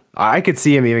one. I could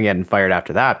see him even getting fired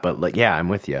after that, but like, yeah, I'm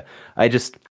with you. I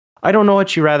don't know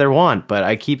what you rather want, but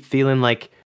I keep feeling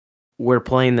like we're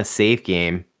playing the safe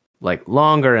game like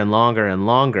longer and longer and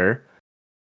longer,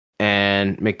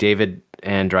 and McDavid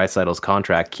and Draisaitl's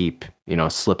contract keep,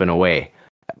 slipping away.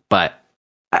 But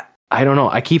I don't know.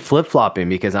 I keep flip-flopping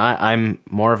because I'm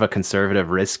more of a conservative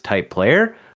risk type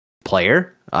fan.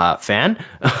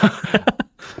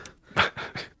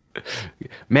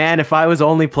 Man, if I was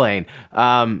only playing,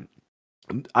 I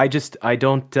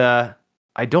don't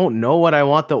know what I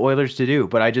want the Oilers to do,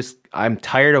 but I'm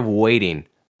tired of waiting.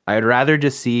 I'd rather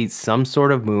just see some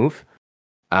sort of move,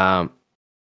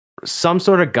 some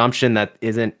sort of gumption that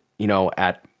isn't,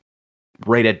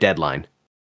 right at deadline.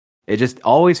 It just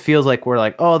always feels like we're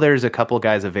like, oh, there's a couple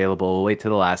guys available. We'll wait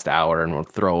till the last hour and we'll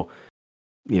throw,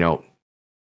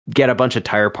 get a bunch of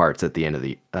tire parts at the end of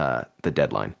the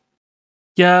deadline.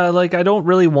 Yeah, like I don't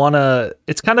really want to.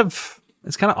 It's kind of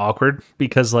awkward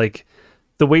because like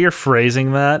the way you're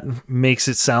phrasing that makes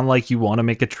it sound like you want to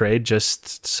make a trade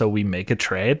just so we make a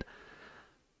trade.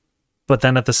 But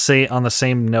then on the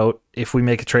same note, if we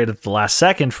make a trade at the last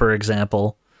second, for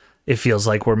example, it feels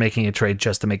like we're making a trade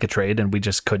just to make a trade and we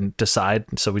just couldn't decide.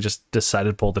 So we just decided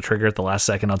to pull the trigger at the last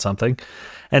second on something.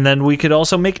 And then we could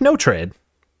also make no trade.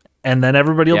 And then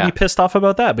everybody will be pissed off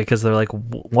about that because they're like,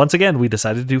 once again, we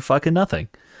decided to do fucking nothing.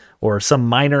 Or some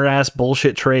minor ass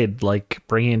bullshit trade, like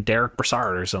bringing in Derek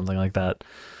Brassard or something like that.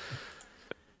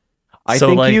 I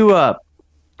think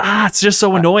It's just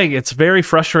so annoying. It's very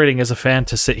frustrating as a fan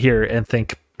to sit here and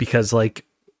think, because like,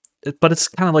 but it's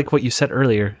kind of like what you said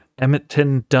earlier.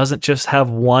 Edmonton doesn't just have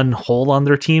one hole on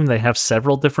their team. They have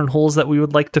several different holes that we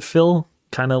would like to fill,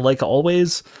 kind of like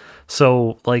always.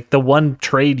 So like the one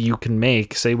trade you can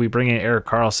make, say we bring in Erik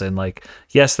Karlsson, like,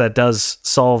 yes, that does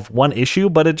solve one issue,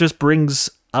 but it just brings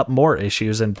up more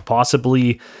issues and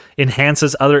possibly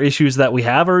enhances other issues that we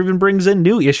have, or even brings in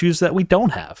new issues that we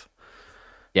don't have.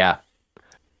 Yeah.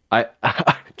 I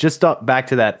just back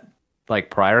to that like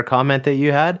prior comment that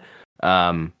you had.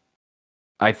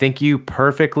 I think you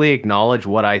perfectly acknowledge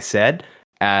what I said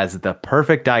as the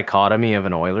perfect dichotomy of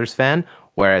an Oilers fan,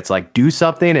 where it's like, do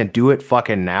something and do it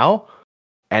fucking now.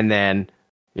 And then,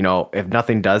 you know, if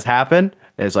nothing does happen,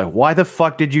 it's like, why the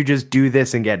fuck did you just do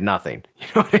this and get nothing? You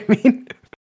know what I mean?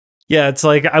 Yeah, it's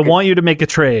like, I want you to make a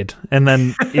trade. And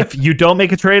then if you don't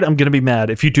make a trade, I'm going to be mad.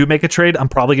 If you do make a trade, I'm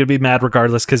probably going to be mad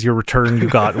regardless, because your return you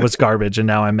got was garbage. And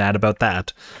now I'm mad about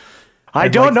that. I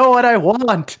don't know what I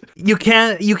want. You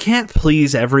can't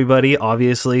please everybody,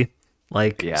 obviously.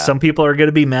 Like, some people are going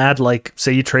to be mad. Like,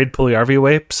 say you trade Puljujarvi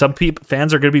away. Some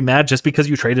fans are going to be mad just because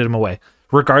you traded him away,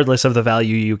 regardless of the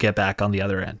value you get back on the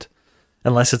other end.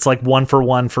 Unless it's like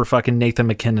 1-for-1 for fucking Nathan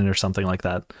McKinnon or something like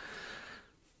that.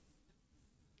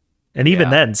 And even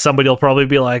then, somebody will probably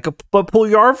be like, but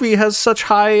Puljujarvi has such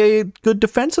high good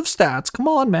defensive stats. Come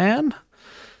on, man.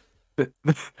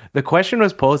 The question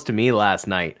was posed to me last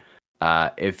night.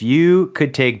 If you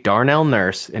could take Darnell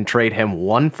Nurse and trade him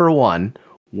 1-for-1,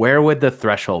 where would the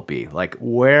threshold be? Like,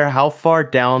 how far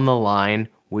down the line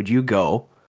would you go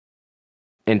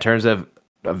in terms of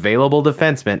available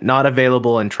defensemen, not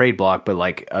available in trade block, but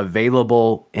like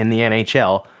available in the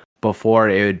NHL, before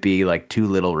it would be like too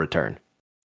little return?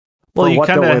 Well, for what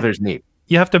the Oilers need.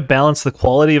 You have to balance the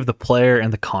quality of the player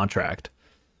and the contract.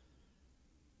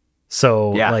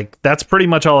 So, like, that's pretty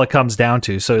much all it comes down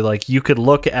to. So, like, you could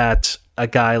look at a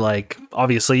guy like,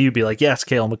 obviously, you'd be like, yes,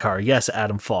 Cale Makar, yes,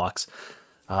 Adam Fox.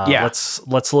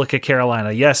 Let's look at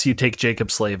Carolina. Yes, you take Jacob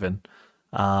Slavin.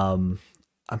 I'm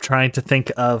trying to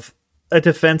think of a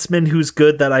defenseman who's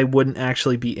good that I wouldn't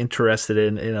actually be interested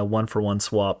in a 1-for-1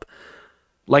 swap.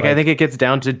 Like, I think it gets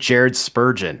down to Jared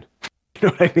Spurgeon. You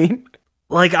know what I mean?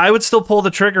 Like, I would still pull the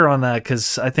trigger on that,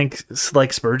 because I think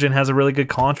like Spurgeon has a really good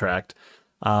contract.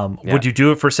 Would you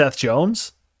do it for Seth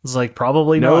Jones? It's like,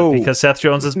 probably not, because Seth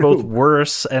Jones is both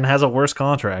worse and has a worse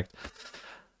contract.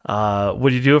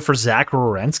 Would you do it for Zach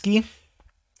Werenski?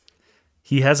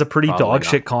 He has a pretty dog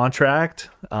shit contract,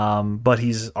 but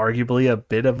he's arguably a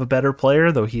bit of a better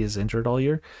player, though he is injured all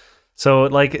year. So,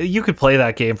 like, you could play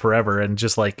that game forever and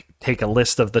just, like, take a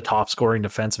list of the top scoring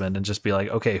defensemen and just be like,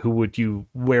 okay,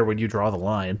 where would you draw the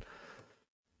line?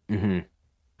 Mm-hmm.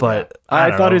 But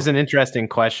I thought it was an interesting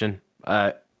question.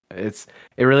 It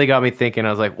really got me thinking.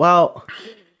 I was like, well,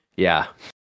 yeah.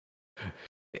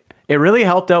 It really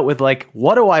helped out with, like,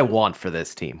 what do I want for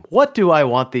this team? What do I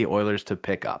want the Oilers to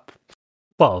pick up?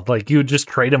 Well, like, you would just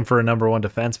trade him for a number one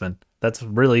defenseman. That's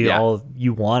really all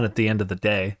you want at the end of the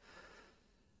day.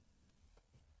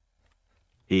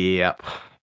 Yep.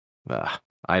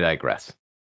 I digress.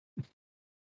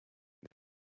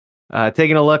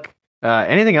 Taking a look.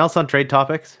 Anything else on trade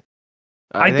topics?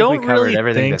 I don't really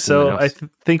think so. I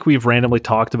think we've randomly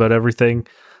talked about everything.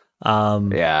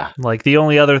 Like, the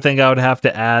only other thing I would have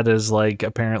to add is, like,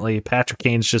 apparently Patrick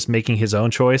Kane's just making his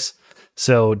own choice.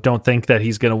 So don't think that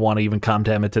he's going to want to even come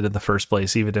to Edmonton in the first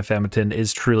place, even if Edmonton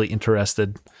is truly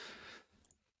interested.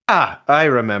 I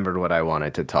remembered what I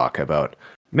wanted to talk about.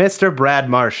 Mr. Brad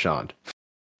Marchand.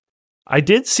 I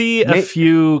did see a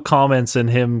few comments in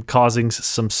him causing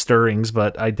some stirrings,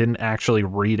 but I didn't actually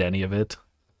read any of it.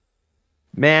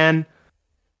 Man,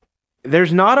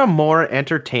 there's not a more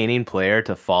entertaining player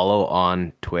to follow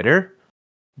on Twitter,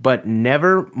 but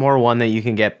never more one that you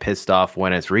can get pissed off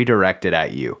when it's redirected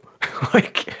at you.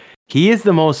 Like, he is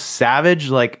the most savage,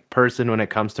 like, person when it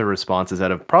comes to responses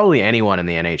out of probably anyone in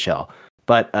the NHL.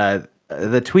 But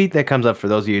the tweet that comes up, for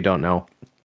those of you who don't know,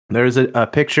 there's a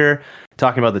picture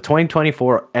talking about the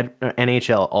 2024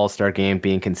 NHL All-Star Game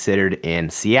being considered in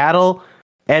Seattle,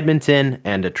 Edmonton,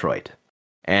 and Detroit.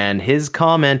 And his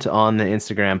comment on the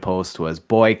Instagram post was,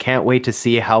 boy, can't wait to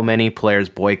see how many players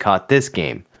boycott this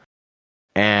game.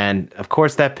 And, of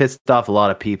course, that pissed off a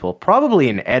lot of people, probably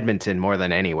in Edmonton more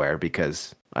than anywhere,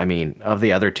 because, I mean, of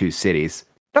the other two cities,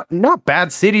 not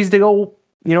bad cities to go,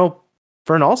 you know,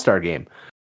 for an All-Star game.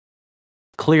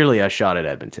 Clearly a shot at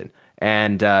Edmonton.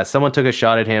 And someone took a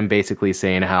shot at him, basically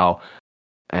saying how,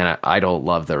 and I don't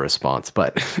love the response,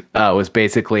 but it was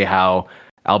basically how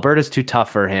Alberta's too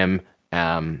tough for him,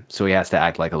 so he has to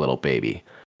act like a little baby.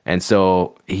 And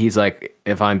so he's like,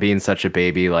 if I'm being such a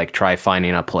baby, like try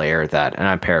finding a player that, and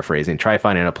I'm paraphrasing, try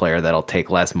finding a player that'll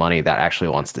take less money that actually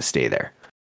wants to stay there.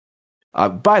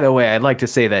 By the way, I'd like to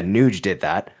say that Nuge did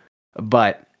that,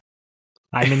 but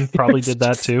Hyman probably did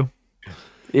that too.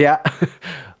 Yeah,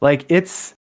 like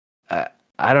it's,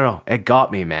 I don't know. It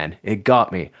got me, man. It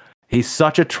got me. He's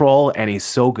such a troll, and he's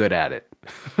so good at it.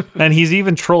 And he's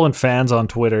even trolling fans on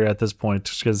Twitter at this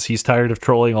point because he's tired of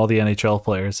trolling all the NHL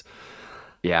players.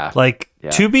 Yeah.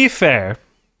 To be fair,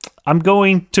 I'm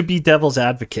going to be devil's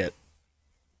advocate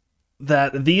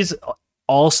that these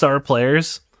all-star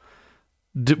players,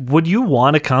 would you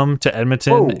want to come to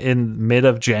Edmonton in mid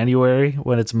of January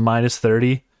when it's minus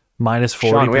 30, minus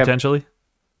 40 Sean, potentially?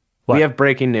 We have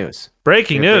breaking news.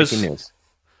 Breaking news.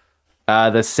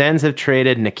 The Sens have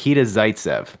traded Nikita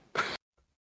Zaitsev.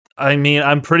 I mean,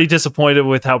 I'm pretty disappointed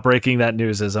with how breaking that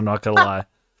news is. I'm not going to lie.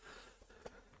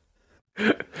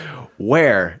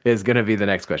 Where is going to be the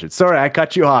next question? Sorry, I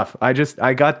cut you off. I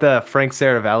got the Frank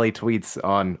Saravalli tweets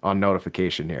on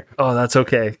notification here. Oh, that's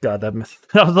okay. God, I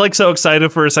was like so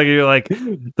excited for a second. You're like,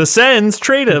 the Sens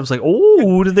traded. I was like, oh,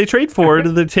 who did they trade for?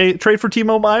 Did they trade for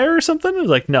Timo Meier or something? I was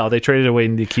like, no, they traded away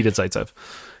Nikita Zaitsev.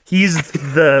 He's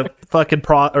the fucking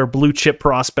blue chip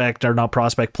prospect or not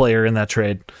prospect player in that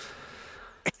trade.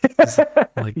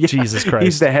 Like, yeah, Jesus Christ.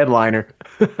 He's the headliner.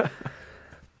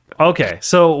 Okay,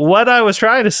 so what I was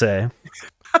trying to say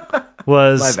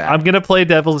was I'm going to play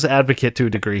devil's advocate to a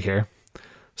degree here.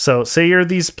 So say you're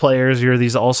these players, you're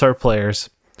these all-star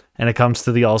players, and it comes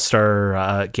to the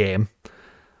all-star game.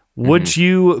 Would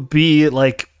you be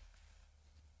like,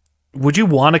 would you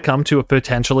want to come to a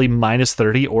potentially minus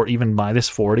 30 or even minus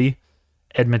 40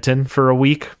 Edmonton for a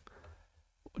week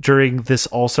during this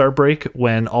all-star break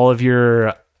when all of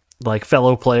your like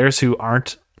fellow players who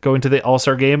aren't going to the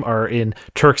all-star game are in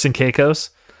Turks and Caicos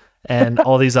and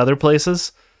all these other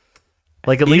places?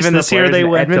 Like at least this year they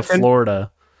went to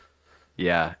Florida.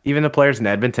 Yeah, even the players in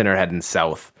Edmonton are heading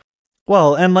south.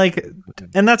 Well, and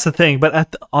that's the thing.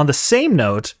 But on the same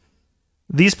note,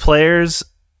 these players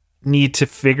need to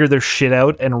figure their shit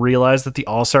out and realize that the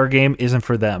all-star game isn't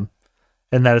for them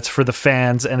and that it's for the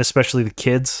fans and especially the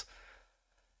kids.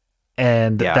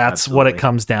 And that's what it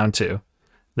comes down to.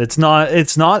 It's not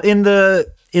in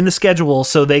the schedule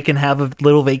so they can have a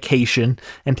little vacation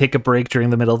and take a break during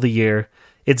the middle of the year.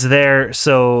 It's there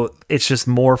so it's just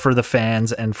more for the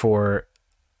fans and for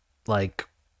like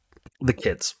the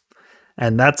kids.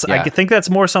 And that's I think that's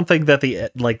more something that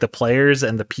the players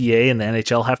and the PA and the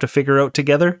NHL have to figure out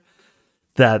together.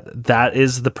 That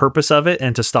is the purpose of it,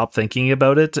 and to stop thinking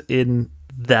about it in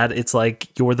that it's like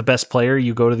you're the best player,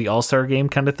 you go to the All-Star game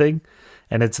kind of thing.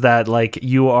 And it's that like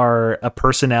you are a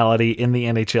personality in the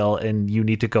NHL and you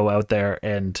need to go out there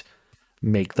and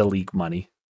make the league money.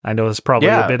 I know it's probably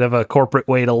a bit of a corporate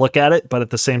way to look at it, but at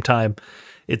the same time,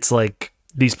 it's like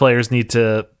these players need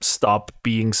to stop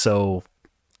being so,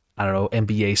 I don't know,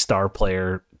 NBA star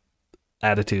player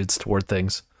attitudes toward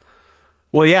things.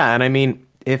 Well, yeah, and I mean,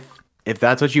 if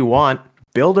that's what you want,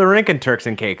 build a rink in Turks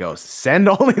and Caicos. Send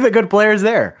only the good players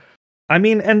there. I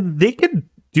mean, and they could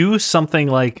do something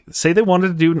like, say they wanted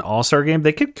to do an all-star game,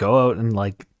 they could go out and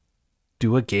like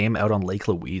do a game out on Lake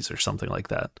Louise or something like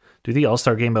that. Do the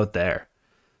all-star game out there.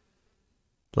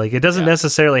 Like it doesn't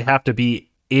necessarily have to be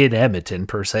in Edmonton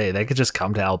per se. They could just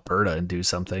come to Alberta and do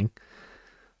something.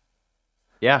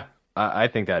 Yeah, I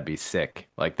think that'd be sick.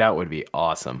 Like that would be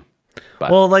awesome.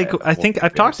 But well, like I think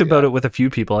I've talked about it with a few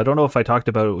people. I don't know if I talked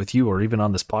about it with you or even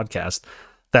on this podcast.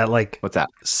 That like, what's that?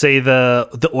 Say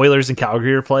the Oilers in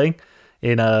Calgary are playing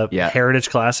in a Heritage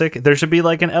Classic. There should be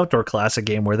like an outdoor classic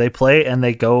game where they play and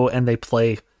they go and they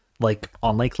play like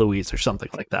on Lake Louise or something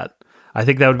like that. I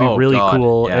think that would be really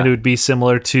cool, and it would be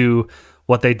similar to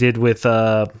what they did with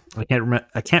I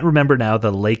can't remember now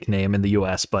the lake name in the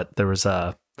US, but there was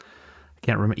I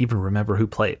can't even remember who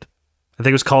played. I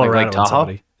think it was Colorado. Lake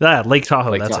Tahoe? Yeah, Lake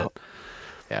Tahoe. That's it.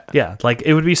 Yeah, like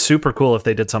it would be super cool if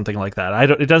they did something like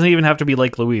that. It doesn't even have to be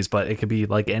Lake Louise, but it could be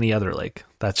like any other lake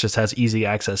that just has easy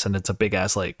access and it's a big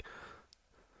ass lake.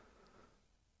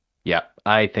 Yeah,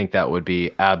 I think that would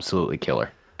be absolutely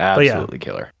killer. Absolutely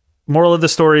killer. Moral of the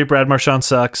story: Brad Marchand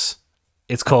sucks.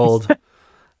 It's cold,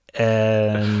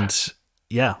 and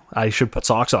yeah, I should put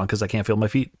socks on because I can't feel my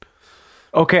feet.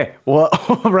 Okay, well,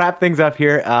 we'll wrap things up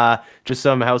here. Just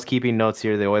some housekeeping notes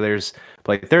here. The Oilers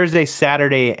play Thursday,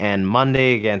 Saturday, and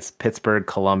Monday against Pittsburgh,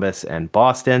 Columbus, and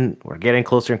Boston. We're getting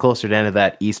closer and closer to the end of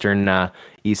that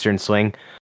Eastern swing.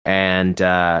 And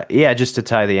just to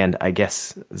tie the end, I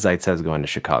guess Zaitsev's going to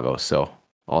Chicago. So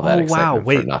all that excitement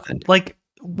for nothing. Like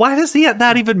Why does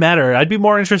that even matter? I'd be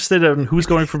more interested in who's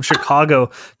going from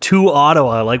Chicago to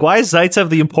Ottawa. Like, why is Zaitsev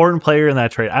the important player in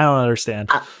that trade? I don't understand.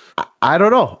 I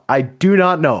don't know. I do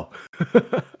not know.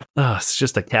 It's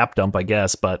just a cap dump, I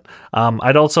guess. But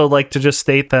I'd also like to just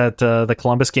state that the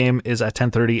Columbus game is at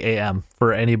 10:30 a.m.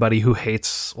 for anybody who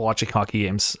hates watching hockey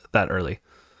games that early.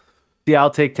 Yeah,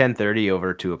 I'll take 10:30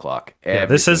 over 2 o'clock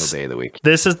every single day of the week.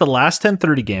 This is the last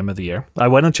 10:30 game of the year. I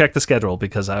went and checked the schedule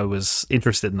because I was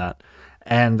interested in that.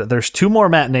 And there's 2 more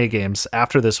matinee games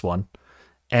after this one,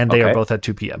 and they are both at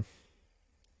 2 p.m.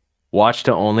 Watch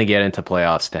to only get into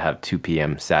playoffs to have 2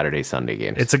 p.m. Saturday, Sunday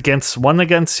games. It's one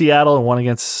against Seattle and one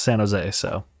against San Jose.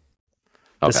 So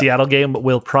the Seattle game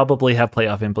will probably have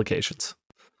playoff implications.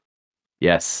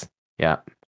 Yes. Yeah.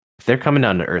 If they're coming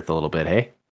down to earth a little bit,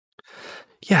 hey?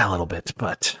 Yeah, a little bit,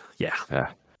 but yeah.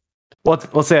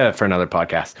 We'll say that for another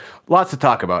podcast. Lots to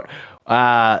talk about.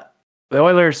 The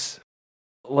Oilers,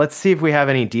 let's see if we have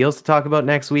any deals to talk about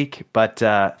next week. But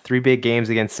 3 big games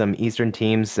against some Eastern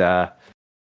teams.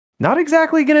 Not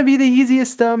exactly going to be the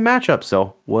easiest matchup.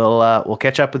 So we'll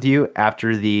catch up with you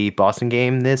after the Boston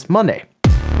game this Monday.